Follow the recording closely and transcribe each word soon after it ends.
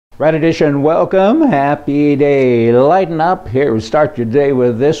Right edition, welcome, happy day, lighten up. Here, start your day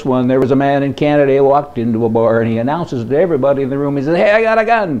with this one. There was a man in Canada, he walked into a bar and he announces to everybody in the room, he says, hey, I got a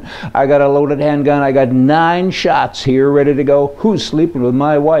gun. I got a loaded handgun. I got 9 shots here ready to go. Who's sleeping with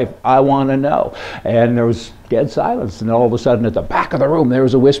my wife? I want to know. And there was dead silence, and all of a sudden at the back of the room there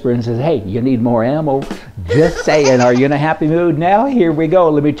was a whisper and says, hey, you need more ammo? Just saying. Are you in a happy mood now? Here we go.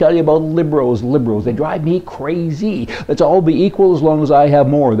 Let me tell you about liberals. They drive me crazy. Let's all be equal as long as I have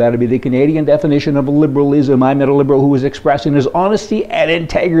more. That'd be the Canadian definition of liberalism. I met a liberal who was expressing his honesty and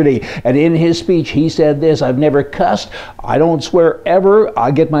integrity, and in his speech he said this: I've never cussed, I don't swear ever,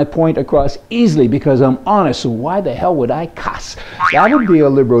 I get my point across easily because I'm honest, so why the hell would I cuss? That would be a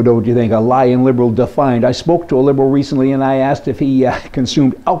liberal, don't you think? A lying liberal defined. I spoke to a liberal recently and I asked if he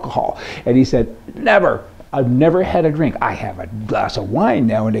consumed alcohol, and he said, never. I've never had a drink. I have a glass of wine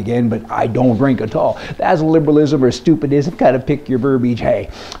now and again, but I don't drink at all. That's liberalism or stupidism. Kind of pick your verbiage. Hey,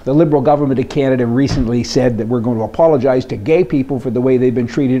 the Liberal government of Canada recently said that we're going to apologize to gay people for the way they've been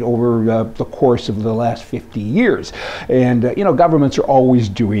treated over the course of the last 50 years. And, you know, governments are always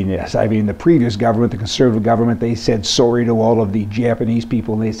doing this. I mean, the previous government, the Conservative government, they said sorry to all of the Japanese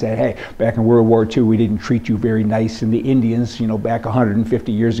people. And they said, hey, back in World War II, we didn't treat you very nice. And the Indians, you know, back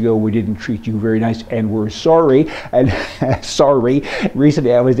 150 years ago, we didn't treat you very nice. And we're sorry. And sorry.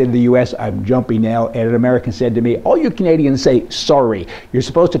 Recently I was in the US, I'm jumping now, and an American said to me, all you Canadians say sorry. You're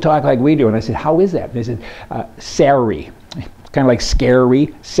supposed to talk like we do. And I said, how is that? And they said, sorry. Kind of like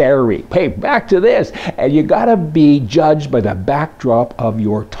scary, sorry. Hey, back to this. And you gotta be judged by the backdrop of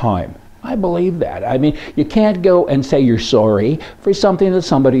your time. I believe that. I mean, you can't go and say you're sorry for something that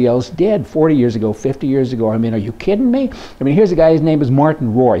somebody else did 40 years ago, 50 years ago. I mean, are you kidding me? I mean, here's a guy, his name is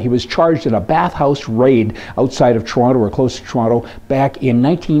Martin Roy. He was charged in a bathhouse raid outside of Toronto, or close to Toronto, back in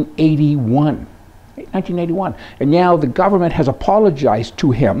 1981. 1981. And now the government has apologized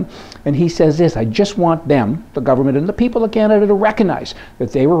to him, and he says this: I just want them, the government and the people of Canada, to recognize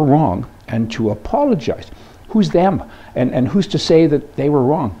that they were wrong and to apologize. Who's them? And who's to say that they were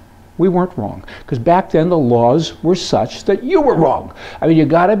wrong? We weren't wrong, because back then the laws were such that you were wrong. I mean, you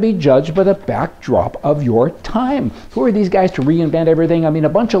got to be judged by the backdrop of your time. Who are these guys to reinvent everything? I mean, a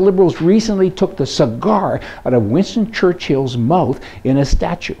bunch of liberals recently took the cigar out of Winston Churchill's mouth in a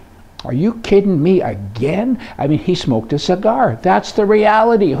statue. Are you kidding me again? I mean, he smoked a cigar. That's the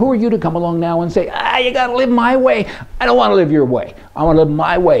reality. Who are you to come along now and say, you got to live my way? I don't want to live your way. I want to live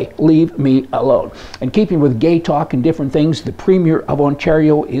my way. Leave me alone. And keeping with gay talk and different things, the Premier of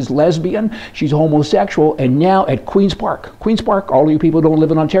Ontario is lesbian. She's homosexual. And now at Queen's Park, all of you people who don't live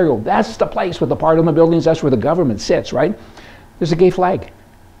in Ontario, that's the place with the Parliament buildings. That's where the government sits, right? There's a gay flag.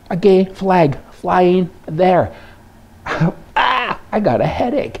 A gay flag flying there. I got a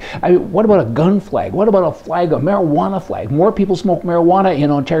headache. I mean, what about a gun flag? What about a flag, a marijuana flag? More people smoke marijuana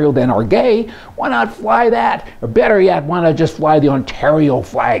in Ontario than are gay. Why not fly that? Or better yet, why not just fly the Ontario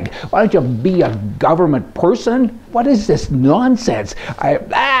flag? Why don't you be a government person? What is this nonsense?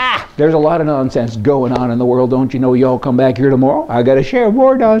 There's a lot of nonsense going on in the world, don't you know? Y'all come back here tomorrow. I got to share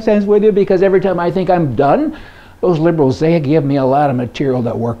more nonsense with you, because every time I think I'm done, those liberals, they give me a lot of material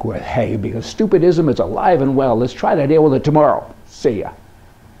to work with. Hey, because stupidism is alive and well. Let's try to deal with it tomorrow. See ya.